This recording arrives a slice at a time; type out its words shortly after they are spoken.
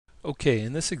Okay,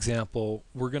 in this example,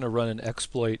 we're going to run an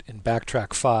exploit in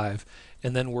Backtrack5,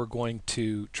 and then we're going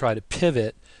to try to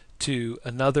pivot to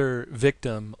another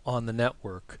victim on the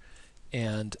network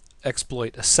and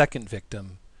exploit a second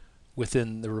victim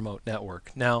within the remote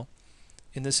network. Now,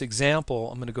 in this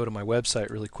example, I'm going to go to my website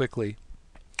really quickly.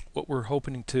 What we're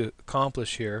hoping to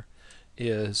accomplish here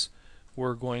is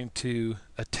we're going to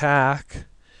attack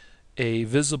a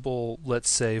visible, let's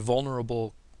say,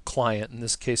 vulnerable client, in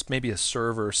this case maybe a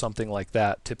server or something like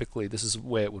that. Typically this is the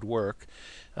way it would work.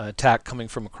 Attack coming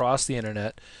from across the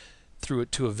internet through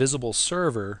it to a visible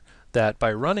server that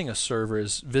by running a server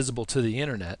is visible to the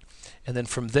internet, and then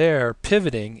from there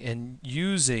pivoting and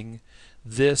using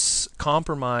this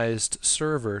compromised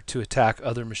server to attack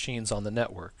other machines on the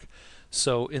network.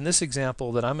 So in this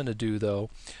example that I'm going to do,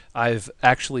 though, I've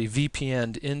actually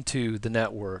VPN'd into the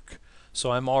network,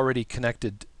 so I'm already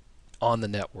connected on the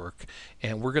network,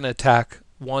 and we're going to attack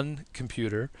one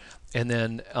computer and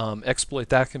then exploit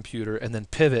that computer and then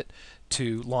pivot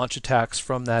to launch attacks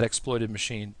from that exploited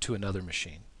machine to another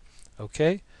machine.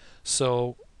 Okay,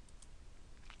 so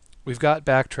we've got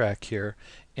Backtrack here,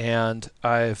 and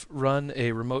I've run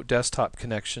a remote desktop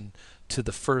connection to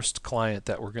the first client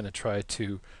that we're going to try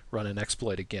to run an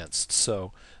exploit against.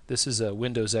 So this is a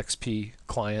Windows XP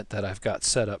client that I've got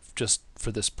set up just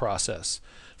for this process,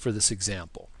 for this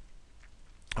example.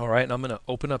 Alright, and I'm going to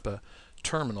open up a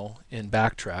terminal in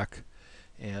Backtrack,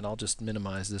 and I'll just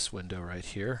minimize this window right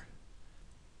here.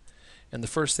 And the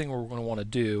first thing we're going to want to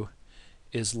do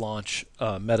is launch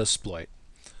Metasploit.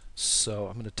 So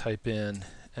I'm going to type in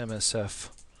MSF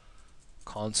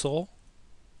console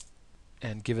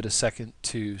and give it a second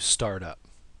to start up.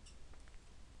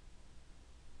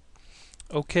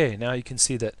 Okay, now you can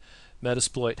see that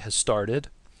Metasploit has started,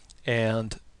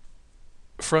 and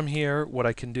from here what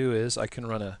I can do is I can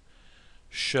run a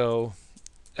show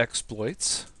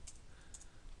exploits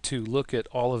to look at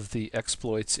all of the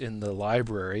exploits in the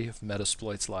library of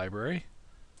Metasploit's library,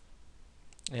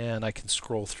 and I can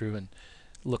scroll through and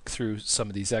look through some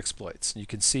of these exploits. And you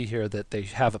can see here that they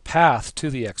have a path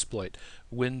to the exploit: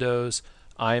 Windows,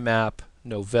 IMAP,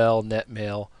 Novell,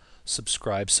 Netmail,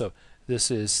 Subscribe. So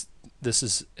this is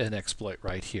an exploit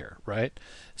right here, right?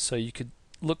 So you could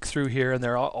look through here, and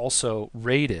they're also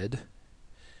rated.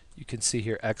 You can see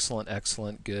here excellent,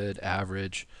 excellent, good,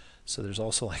 average. So there's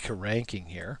also like a ranking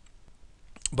here.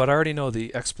 But I already know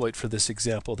the exploit for this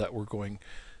example that we're going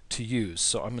to use.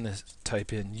 So I'm going to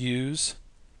type in use,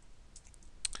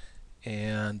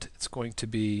 and it's going to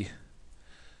be,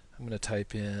 I'm going to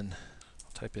type in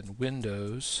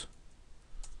Windows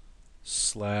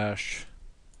 /SMB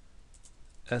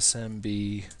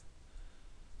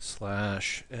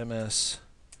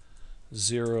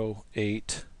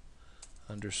 /MS08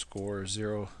 underscore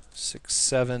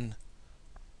 067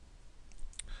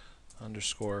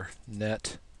 underscore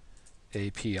net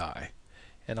API,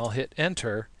 and I'll hit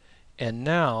enter, and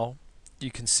now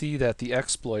you can see that the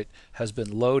exploit has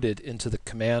been loaded into the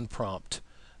command prompt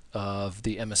of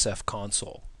the MSF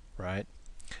console, right?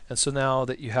 And so now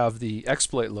that you have the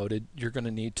exploit loaded, you're going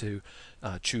to need to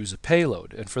choose a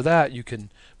payload, and for that you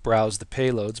can browse the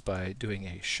payloads by doing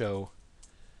a show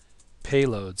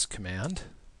payloads command,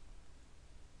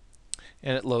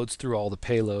 and it loads through all the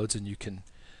payloads, and you can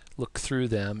look through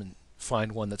them and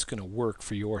find one that's going to work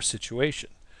for your situation.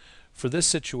 For this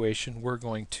situation, we're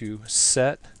going to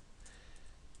set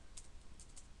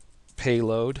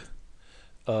payload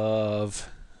of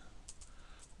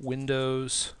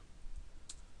Windows.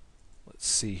 Let's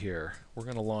see here. We're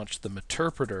going to launch the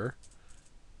Meterpreter,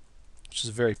 which is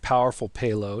a very powerful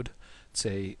payload. It's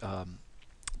a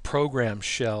program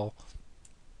shell,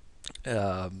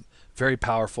 very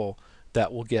powerful,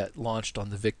 that will get launched on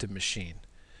the victim machine.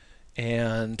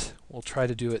 And we'll try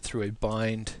to do it through a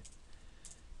bind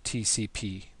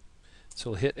TCP.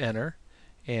 So we'll hit enter,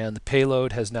 and the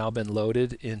payload has now been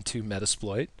loaded into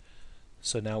Metasploit.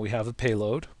 So now we have a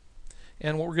payload.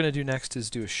 And what we're going to do next is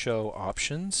do a show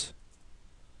options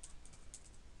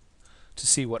to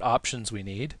see what options we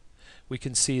need. We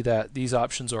can see that these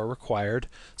options are required.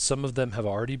 Some of them have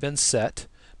already been set,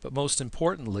 but most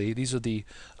importantly, these are the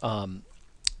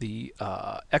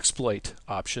exploit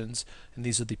options, and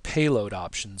these are the payload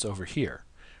options over here,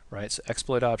 right? So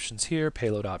exploit options here,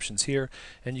 payload options here,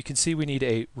 and you can see we need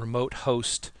a remote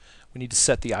host. We need to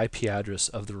set the IP address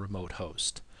of the remote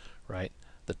host, right?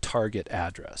 The target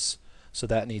address. So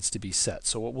that needs to be set.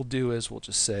 So what we'll do is we'll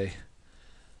just say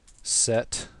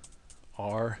set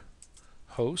our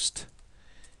host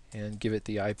and give it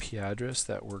the IP address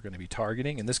that we're going to be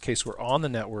targeting. In this case, we're on the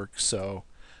network, so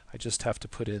I just have to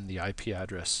put in the IP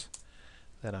address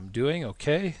that I'm doing.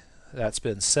 Okay, that's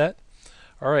been set.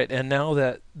 Alright, and now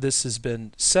that this has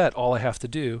been set, all I have to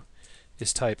do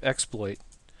is type exploit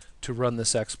to run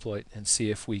this exploit and see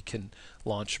if we can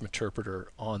launch Meterpreter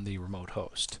on the remote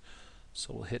host.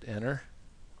 So we'll hit enter.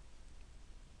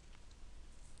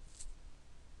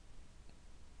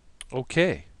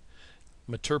 Okay,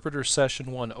 Meterpreter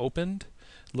session 1 opened.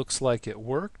 Looks like it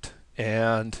worked,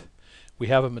 and we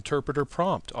have a Meterpreter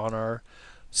prompt on our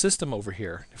system over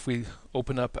here. If we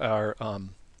open up our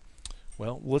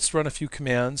well, let's run a few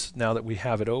commands now that we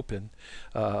have it open.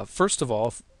 First of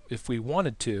all, if we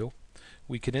wanted to,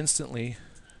 we could instantly,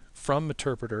 from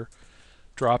Meterpreter,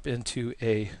 drop into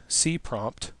a C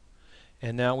prompt,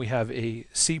 and now we have a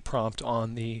C prompt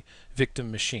on the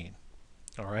victim machine.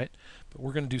 Alright, but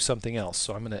we're going to do something else,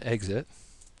 so I'm going to exit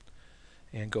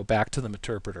and go back to the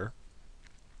Meterpreter.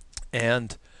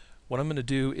 And what I'm going to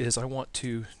do is I want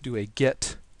to do a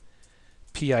get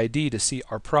PID to see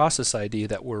our process ID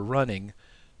that we're running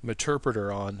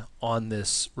Meterpreter on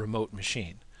this remote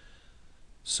machine.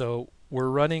 So we're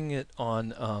running it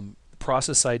on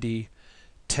process ID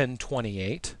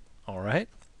 1028. Alright,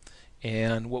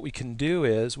 and what we can do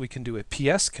is we can do a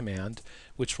PS command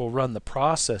which will run the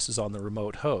processes on the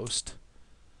remote host.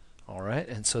 Alright,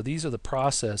 and so these are the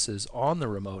processes on the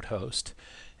remote host,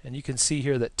 and you can see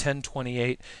here that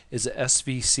 1028 is a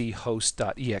svc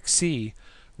host.exe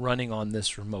running on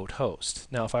this remote host.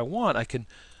 Now if I want, I can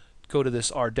go to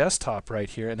this R desktop right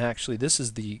here, and actually this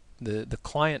is the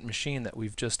client machine that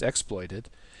we've just exploited,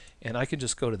 and I can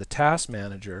just go to the task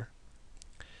manager,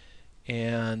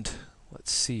 and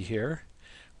let's see here,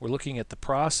 we're looking at the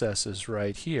processes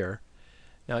right here.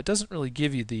 Now it doesn't really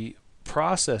give you the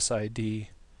process ID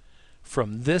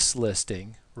from this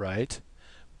listing, right,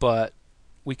 but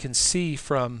we can see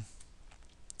from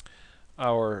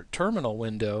our terminal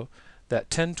window that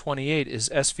 1028 is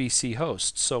SVC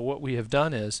host. So what we have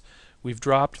done is we've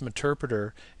dropped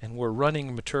Meterpreter and we're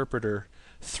running Meterpreter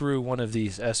through one of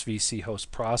these SVC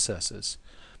host processes.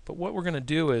 But what we're going to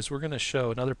do is we're going to show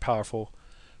another powerful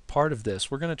part of this.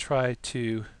 We're going to try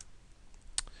to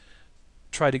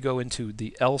go into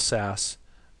the lsas.exe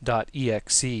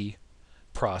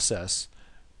process.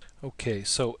 Okay,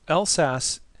 so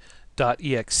lsas.exe,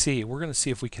 we're going to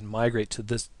see if we can migrate to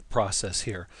this process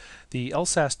here. The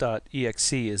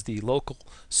lsas.exe is the Local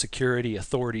Security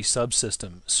Authority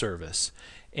Subsystem service,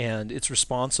 and it's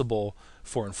responsible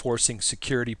for enforcing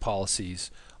security policies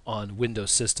on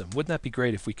Windows system. Wouldn't that be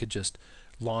great if we could just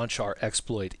launch our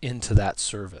exploit into that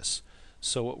service?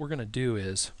 So what we're going to do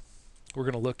is we're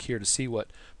going to look here to see what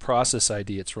process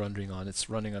ID it's running on. It's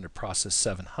running under process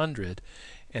 700,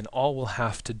 and all we'll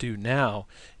have to do now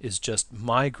is just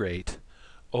migrate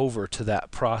over to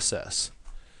that process.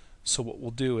 So what we'll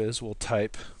do is we'll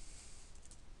type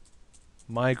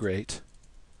migrate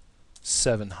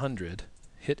 700,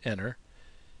 hit enter,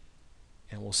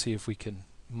 and we'll see if we can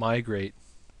migrate.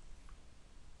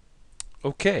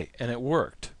 Okay, and it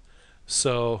worked.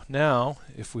 So now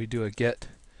if we do a get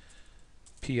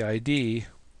PID, you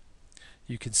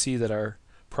can see that our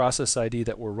process ID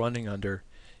that we're running under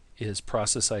is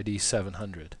process ID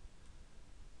 700.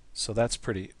 So that's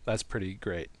pretty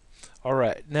great.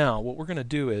 Alright, now what we're going to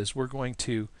do is we're going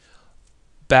to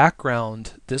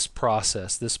background this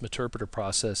process, this Meterpreter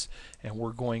process, and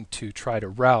we're going to try to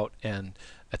route and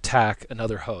attack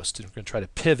another host. And we're going to try to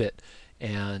pivot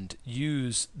and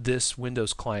use this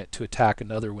Windows client to attack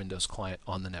another Windows client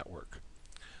on the network.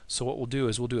 So what we'll do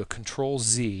is we'll do a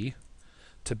Control-Z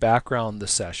to background the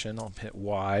session. I'll hit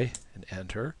Y and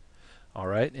enter.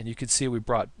 Alright, and you can see we've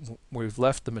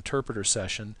left the Meterpreter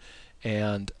session,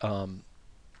 and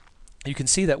you can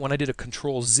see that when I did a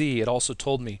Control-Z, it also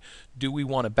told me, do we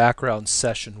want to background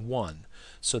session 1?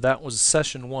 So that was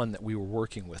session 1 that we were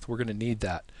working with. We're going to need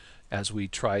that as we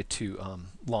try to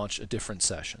launch a different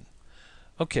session.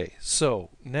 Okay, so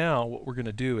now what we're going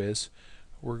to do is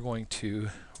we're going to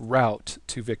route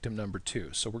to victim number 2.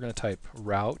 So we're going to type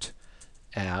route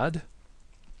add,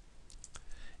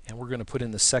 and we're going to put in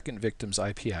the second victim's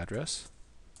IP address.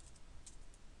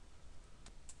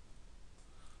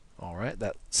 Alright,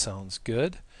 that sounds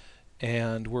good.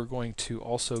 And we're going to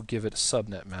also give it a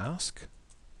subnet mask.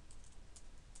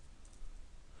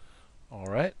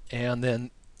 Alright, and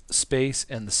then space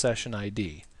and the session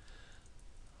ID.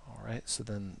 Alright, so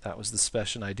then that was the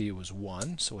session ID was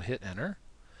 1, so we'll hit enter.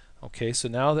 Okay, so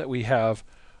now that we have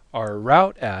our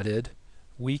route added,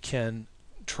 we can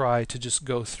try to just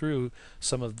go through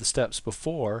some of the steps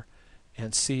before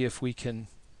and see if we can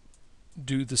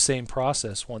do the same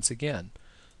process once again.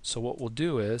 So what we'll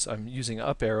do is, I'm using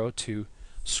up arrow to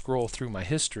scroll through my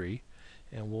history,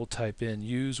 and we'll type in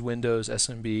use Windows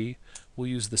SMB. We'll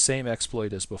use the same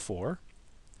exploit as before.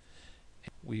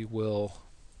 we will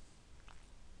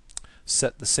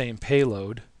set the same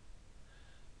payload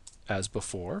as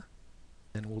before,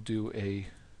 and we'll do a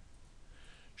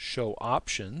show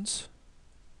options.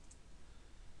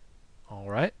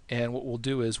 Alright, and what we'll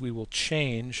do is we will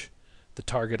change the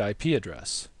target IP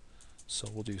address. So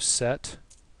we'll do set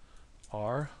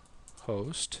our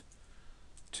host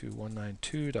to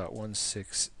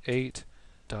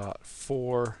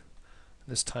 192.168.4.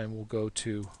 This time we'll go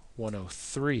to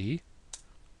 103.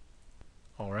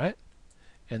 Alright,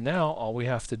 and now all we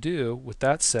have to do with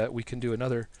that set, we can do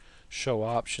another show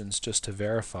options just to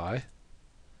verify.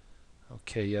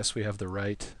 Okay, yes, we have the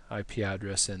right IP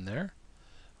address in there.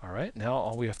 Alright, now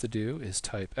all we have to do is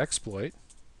type exploit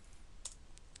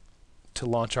to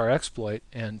launch our exploit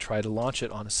and try to launch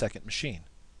it on a second machine.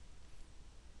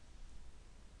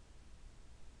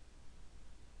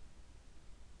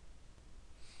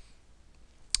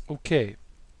 Okay,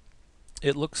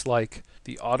 it looks like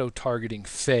the auto-targeting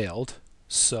failed,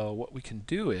 so what we can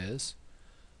do is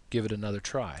give it another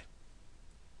try.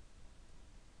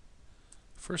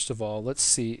 First of all, let's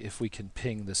see if we can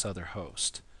ping this other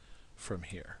host from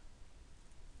here.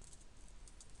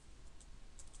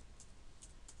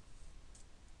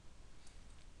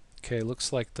 Okay,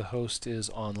 looks like the host is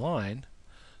online,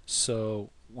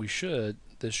 so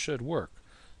this should work.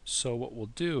 So what we'll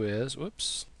do is,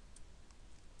 whoops,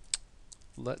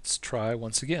 let's try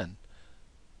once again.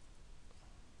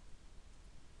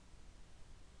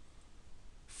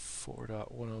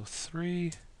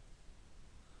 4.103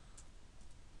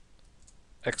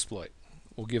 exploit.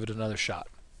 We'll give it another shot.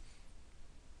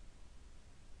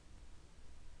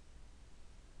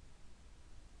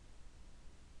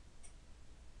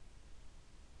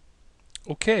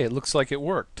 Okay, it looks like it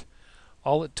worked.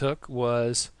 All it took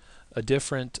was a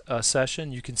different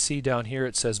session. You can see down here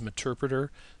it says Meterpreter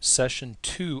session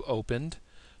 2 opened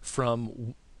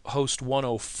from host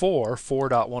 104,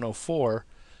 4.104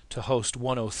 to host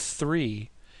 103,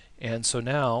 and so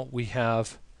now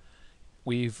we've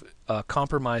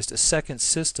compromised a second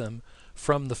system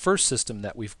from the first system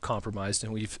that we've compromised,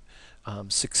 and we've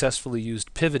successfully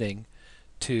used pivoting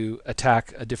to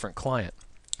attack a different client.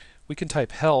 We can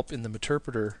type help in the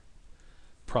Meterpreter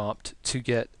prompt to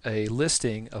get a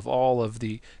listing of all of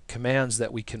the commands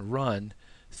that we can run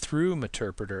through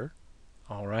Meterpreter.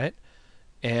 Alright,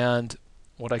 and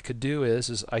what I could do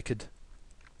is I could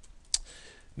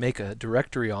make a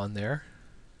directory on there.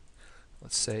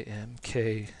 Let's say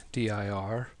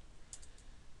mkdir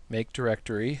make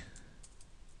directory.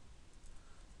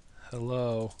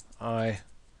 Hello, I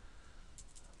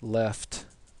left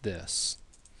this.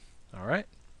 Alright,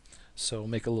 so we'll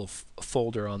make a little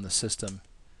folder on the system.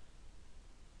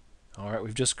 Alright,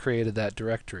 we've just created that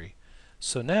directory.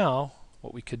 So now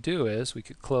what we could do is we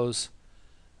could close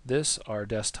this, our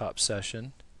desktop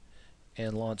session,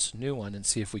 and launch a new one and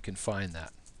see if we can find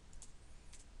that.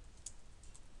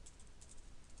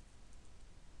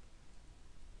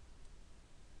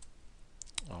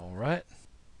 Alright.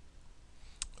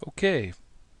 Okay,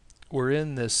 we're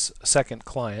in this second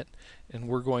client and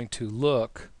we're going to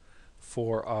look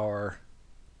for our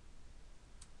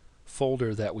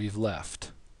folder that we've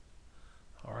left.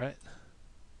 Alright,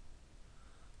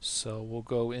 so we'll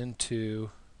go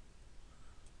into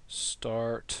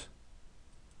Start,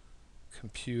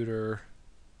 Computer,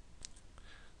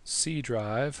 C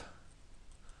Drive,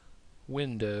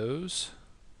 Windows,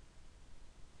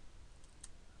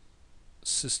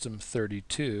 System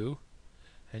 32,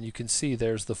 and you can see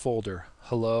there's the folder,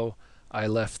 Hello, I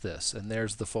left this, and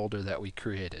there's the folder that we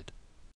created.